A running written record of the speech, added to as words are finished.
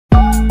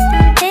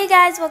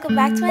guys, welcome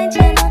back to my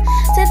channel.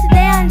 So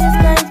today I'm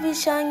just going to be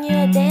showing you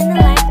a day in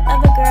the life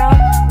of a girl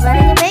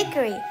running a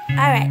bakery.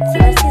 Alright, so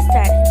let's get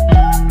started.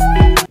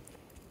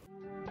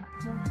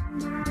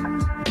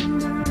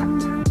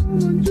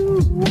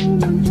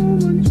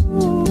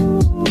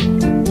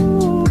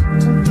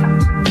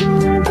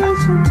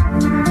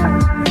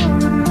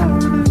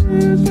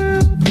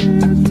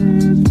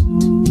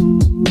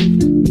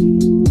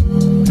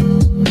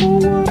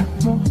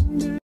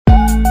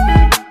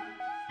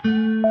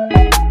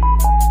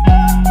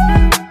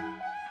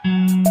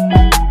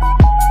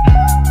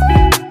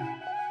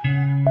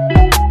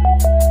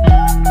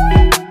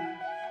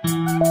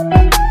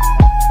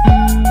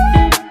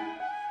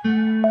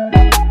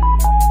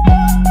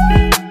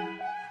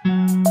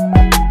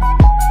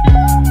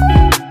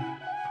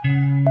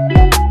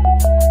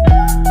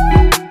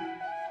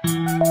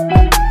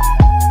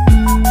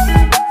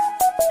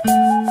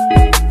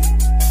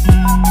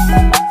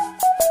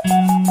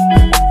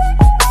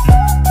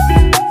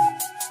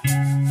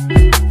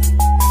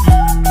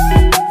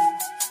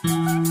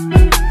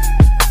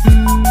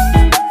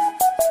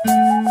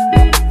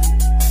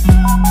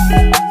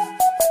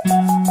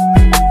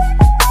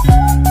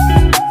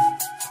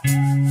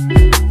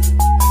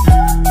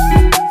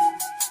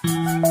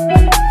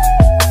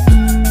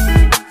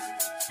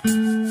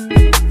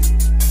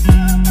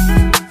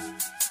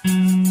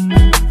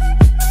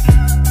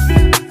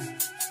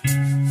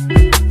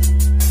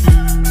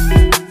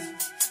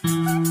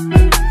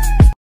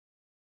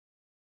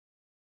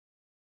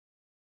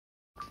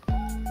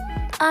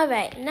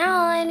 Alright, now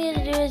all I need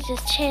to do is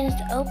just change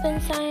the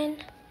open sign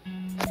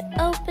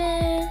to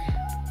open.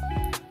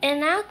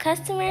 And now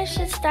customers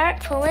should start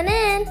pulling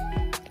in.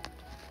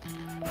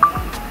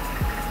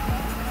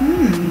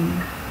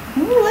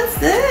 Ooh, what's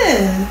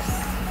this?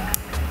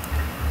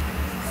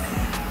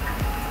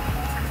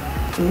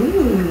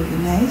 Ooh,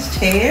 nice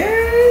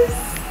chairs.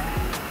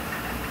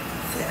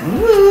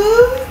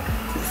 Ooh,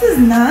 this is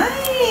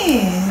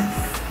nice.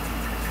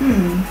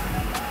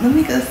 Let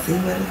me go see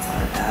what it's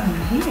all about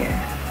in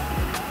here.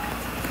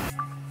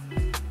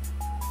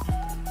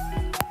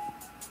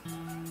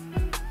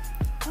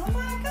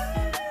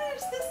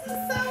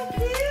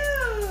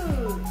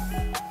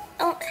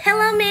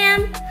 Hello,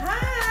 ma'am.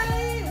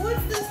 Hi.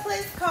 What's this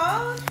place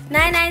called?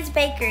 Nynys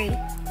Bakery.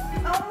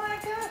 Oh my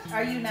gosh.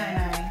 Are you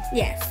Nynys?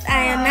 Yes,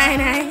 I am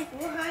Nynys.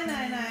 Well, hi,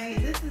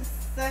 Nynys. This is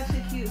such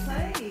a cute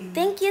place.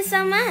 Thank you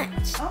so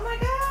much. Oh my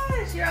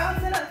gosh. You're all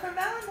set up for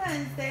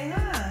Valentine's Day,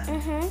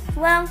 huh?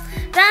 Well,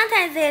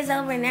 Valentine's Day is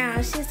over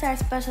now. She's our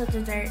special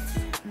desserts.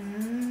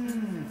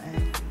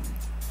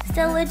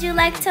 So, would you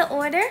like to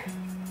order?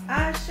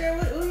 Sure.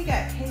 Ooh, you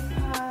got cake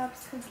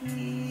pops,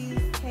 cookies,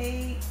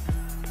 cakes.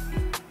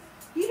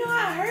 You know,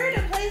 I heard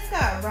a place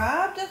got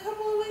robbed a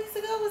couple of weeks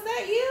ago. Was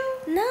that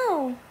you?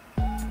 No.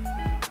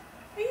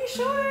 Are you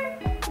sure?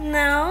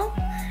 No,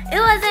 it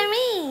wasn't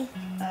me.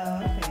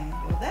 Oh, okay.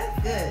 Well, that's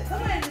good.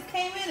 Somebody just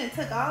came in and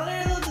took all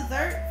their little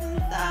desserts and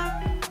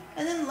stuff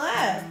and then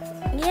left.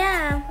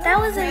 Yeah, that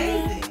wasn't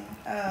crazy. me.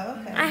 Oh,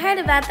 okay. I heard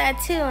about that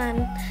too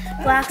on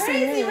Blogs and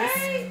News.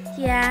 Right?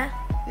 Yeah.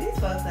 These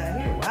folks out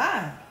here,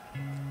 wow.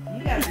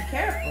 You gotta be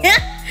careful.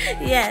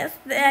 Yes,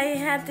 I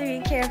have to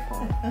be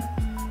careful.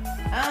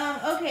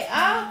 Okay,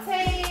 I'll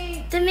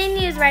take... The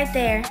menu is right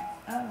there.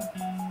 Oh.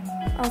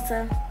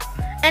 Also.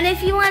 And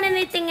if you want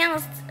anything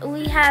else,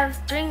 we have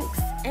drinks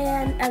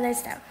and other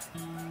stuff.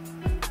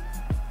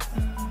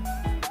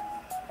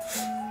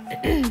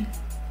 Can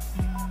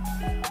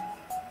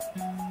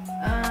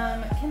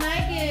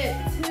I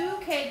get 2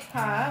 cake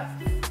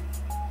pops?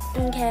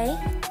 Okay.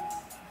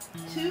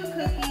 2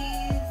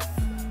 cookies.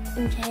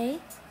 Okay.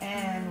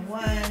 And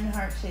 1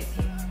 heart-shaped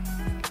cake.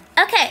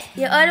 Okay,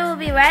 your order will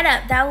be right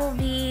up. That will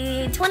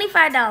be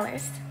 $25.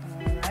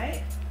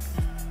 Alright.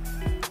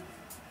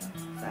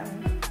 Sorry.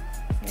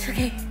 It's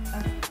okay.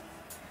 Oh,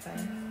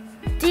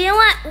 sorry. Do you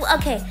want,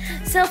 okay,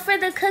 so for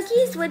the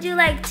cookies, would you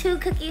like 2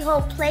 cookie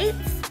whole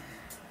plates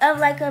of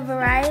like a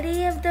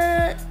variety of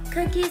the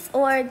cookies,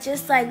 or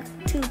just like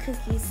 2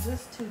 cookies?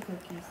 Just 2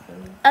 cookies,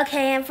 please.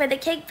 Okay, and for the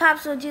cake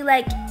pops, would you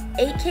like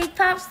 8 cake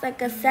pops,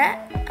 like a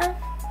set of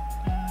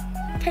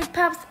cake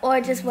pops,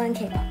 or just 1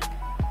 cake pop?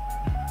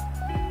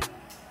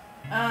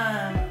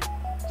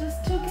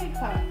 Just 2 cake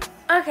pops.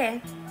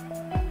 Okay.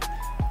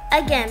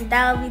 Again,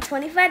 that will be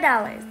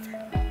 $25.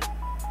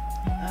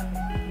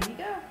 Okay, here you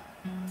go.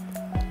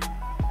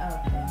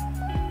 Okay.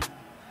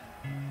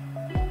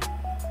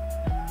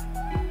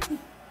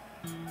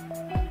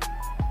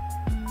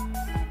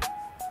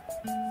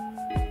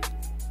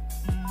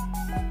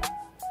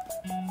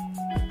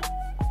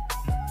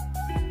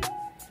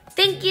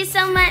 Thank you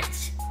so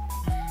much.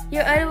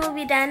 Your order will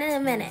be done in a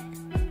minute.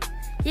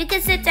 You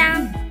can sit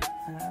down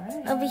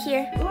over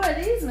here. Ooh, are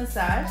these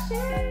massage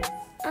chairs?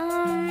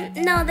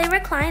 No, they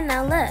recline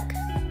now, look.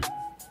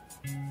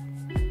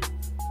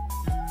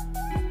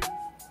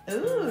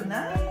 Ooh,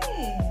 nice.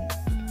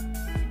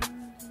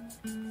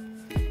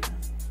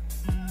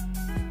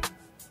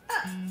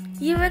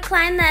 You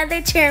recline the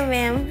other chair,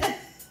 ma'am.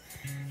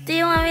 Do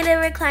you want me to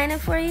recline it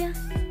for you?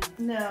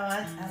 No, No,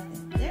 I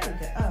think. There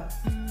we go. Oh,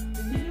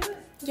 did you do it?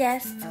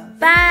 Yes. Oh,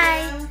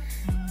 Bye.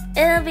 you.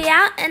 It'll be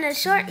out in a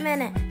short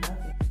minute.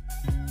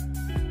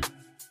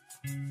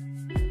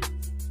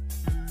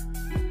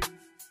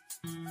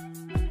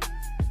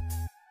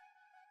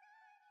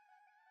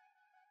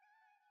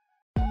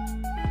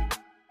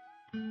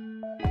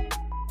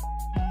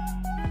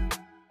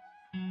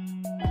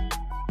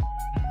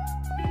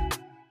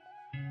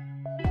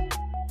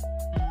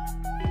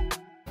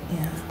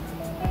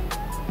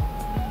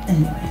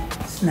 Anyway,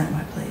 it's not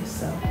my place,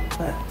 so,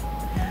 but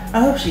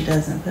I hope she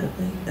doesn't put a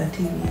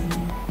TV in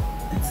there.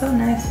 It's so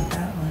nice with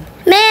that one.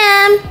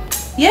 Ma'am,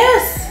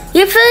 Yes!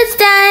 your food's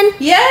done.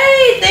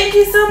 Yay! Thank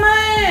you so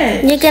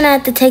much! You're gonna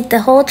have to take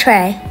the whole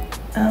tray.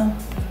 Oh.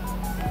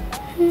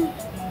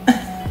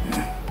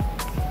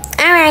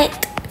 All right.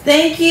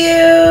 Thank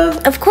you!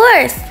 Of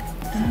course.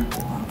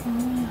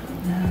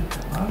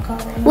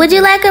 Would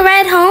you like a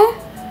ride home?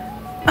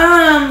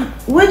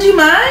 Would you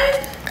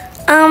mind?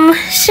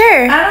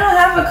 Sure. I don't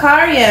have a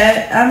car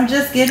yet. I'm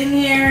just getting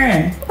here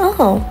and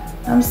Oh.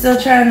 I'm still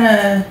trying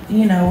to,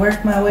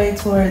 work my way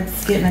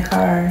towards getting a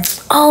car.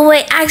 Oh,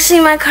 wait.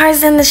 Actually, my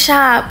car's in the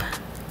shop.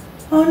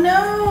 Oh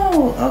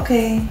no.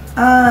 Okay.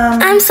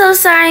 I'm so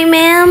sorry,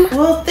 ma'am.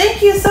 Well,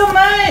 thank you so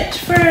much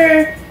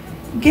for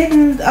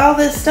getting all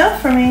this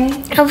stuff for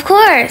me. Of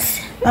course.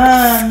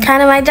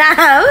 Kind of my job.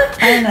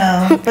 I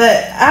know,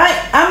 but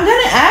I'm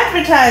gonna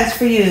advertise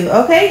for you,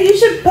 okay? You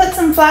should put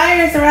some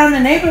flyers around the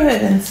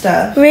neighborhood and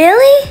stuff.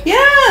 Really? Yeah,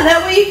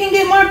 that way you can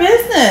get more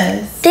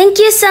business. Thank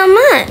you so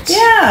much.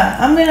 Yeah,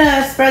 I'm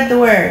gonna spread the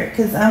word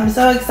because I'm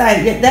so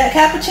excited. Yeah, that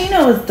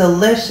cappuccino was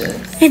delicious.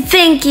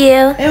 Thank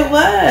you. It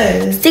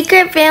was.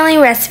 Secret family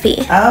recipe.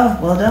 Oh,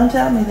 well, don't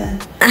tell me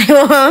then. I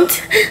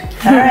won't.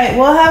 All right,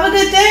 well, have a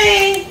good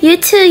day. You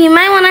too. You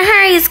might want to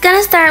hurry. It's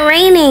gonna start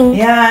raining.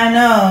 Yeah, I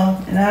know.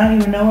 And I don't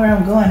even know where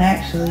I'm going,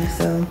 actually,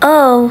 so.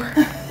 Oh.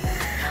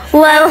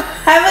 Well.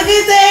 Have a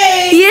good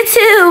day. You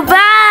too.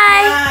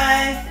 Bye.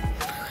 Bye.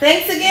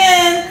 Thanks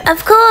again.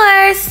 Of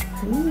course.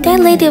 Ooh. That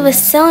lady was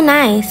so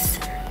nice.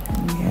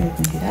 Yeah,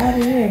 get out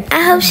of here.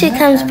 I hope she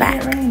comes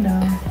back. Rained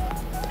on.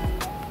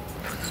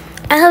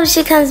 I hope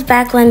she comes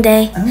back one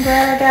day. I'm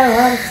glad I got a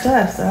lot of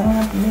stuff, so I don't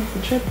have to make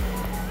the trip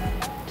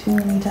too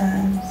many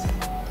times.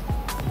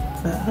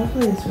 But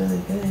hopefully it's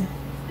really good.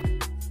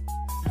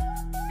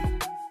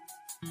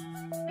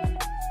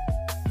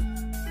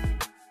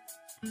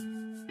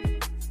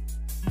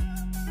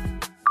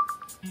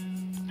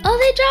 Oh,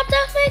 they dropped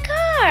off my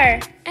car.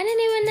 I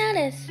didn't even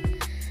notice.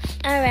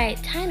 All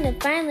right, time to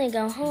finally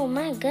go home.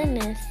 My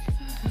goodness.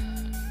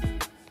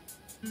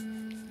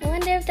 I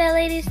wonder if that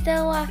lady's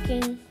still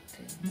walking.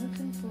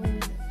 Looking for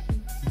it.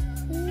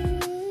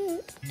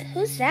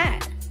 Who's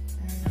that?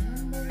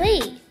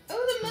 Wait,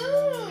 Oh, the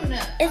moon!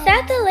 is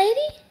that the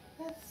lady?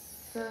 That's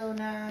so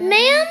nice.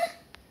 Ma'am?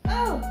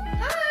 Oh,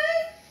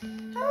 hi!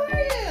 How are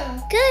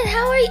you? Good,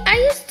 how are you? Are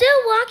you still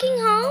walking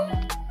home?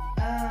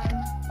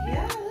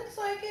 Yeah, looks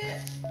like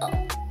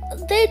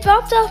it. They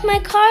dropped off my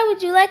car.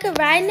 Would you like a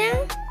ride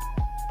now?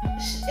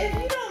 If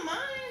you don't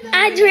mind.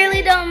 I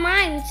really don't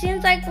mind. It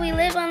seems like we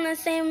live on the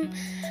same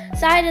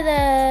side of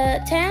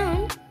the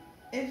town.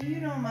 If you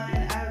don't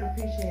mind, I would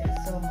appreciate it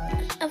so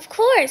much. Of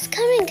course.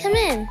 Come in, come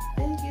in.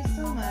 Thank you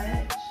so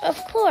much. Of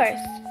course.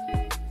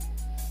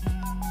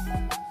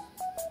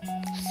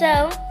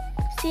 So,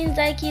 seems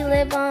like you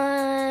live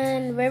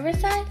on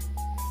Riverside?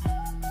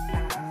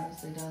 I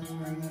honestly don't even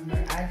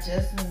remember. I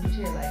just moved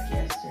here like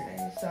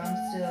yesterday, so I'm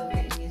still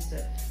getting used to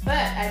it. But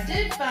I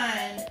did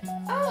find,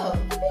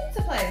 the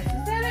pizza place.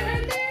 Is that it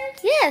right there?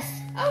 Yes.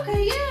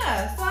 Okay,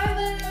 yeah. So I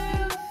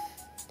live,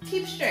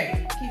 keep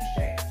straight.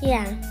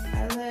 Yeah.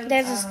 I live.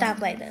 There's a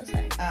stoplight though. So.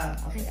 Oh,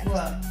 okay.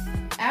 Well,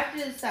 after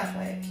the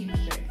stoplight, keep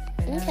straight.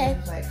 And Okay. I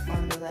live, like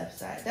on the left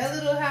side. That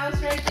little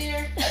house right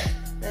there,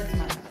 that's my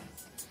house.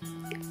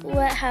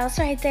 What house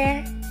right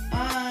there?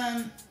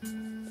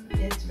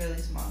 It's really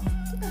small.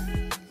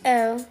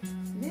 Oh.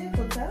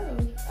 Vehicle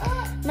towed.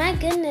 Oh. My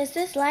goodness,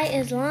 this light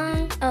is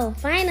long. Oh,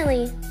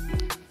 finally.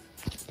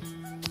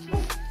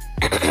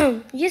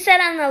 You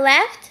said on the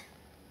left?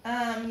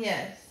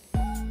 Yes.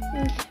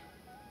 Okay.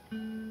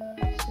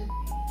 Should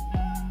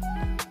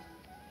be.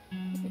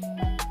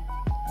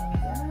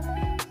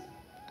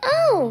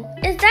 Oh,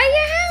 is that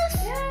your house?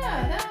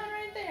 Yeah, that one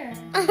right there.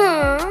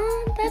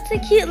 Aw, that's a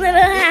cute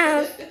little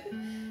house.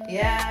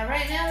 Yeah,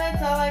 right now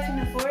that's all I can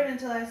afford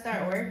until I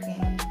start working.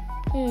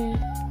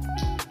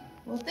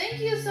 Well, thank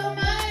you so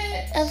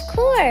much. Of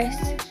course.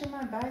 Make sure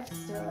my bike's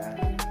still out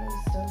here.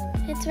 Nobody's stolen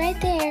it. It's right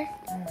there.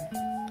 All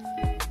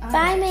right.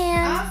 Bye,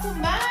 ma'am.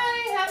 Awesome.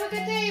 Bye. Have a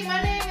good day.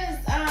 My name is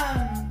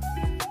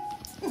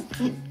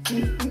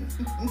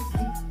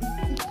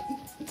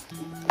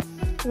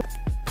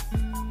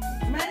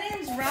My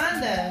name's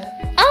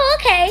Rhonda. Oh,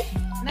 okay.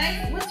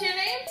 Nice. What's your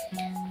name?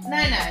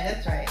 Nynys.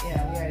 That's right.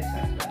 Yeah, we already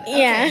talked about it.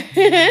 Yeah.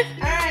 Okay.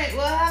 All right.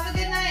 Well, have a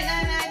good night,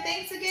 Nynys.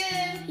 Thanks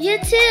again. You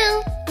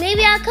too.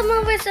 Maybe I'll come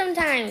over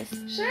sometimes.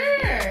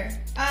 Sure.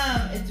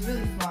 It's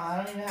really small. I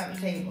don't even have a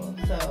table,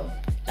 so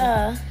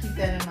keep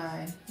that in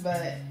mind.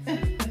 But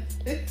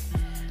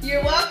you're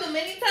You're welcome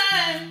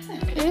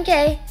anytime.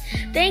 Okay.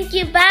 Thank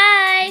you.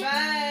 Bye.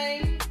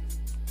 Bye.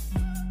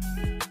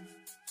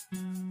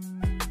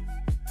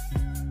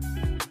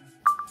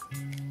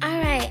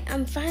 Alright,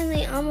 I'm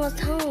finally almost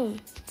home.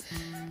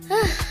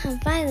 I'm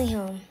finally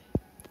home.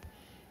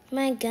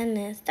 My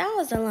goodness, that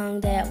was a long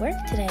day at work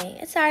today.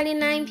 It's already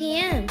 9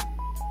 p.m.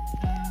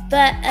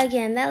 But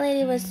again, that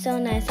lady was so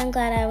nice. I'm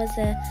glad I was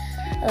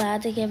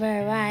allowed to give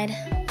her a ride.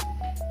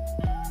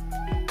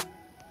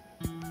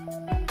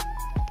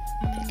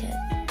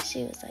 Because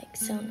she was like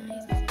so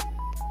nice.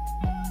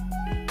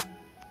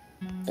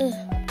 Ugh.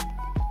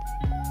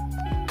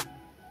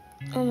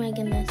 Oh my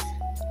goodness.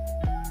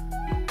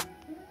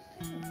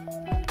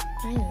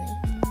 Finally.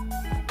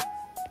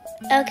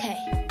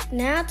 Okay,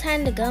 now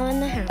time to go in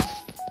the house.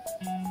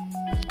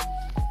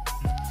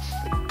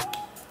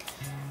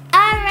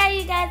 Alright,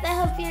 you guys, I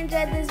hope you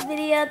enjoyed this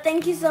video.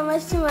 Thank you so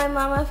much to my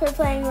mama for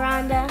playing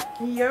Rhonda.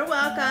 You're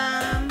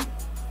welcome.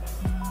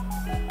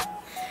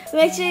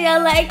 Make sure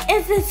y'all like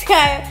and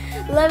subscribe.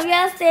 Love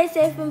y'all, stay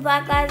safe, and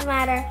Black Lives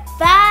Matter.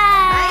 Bye!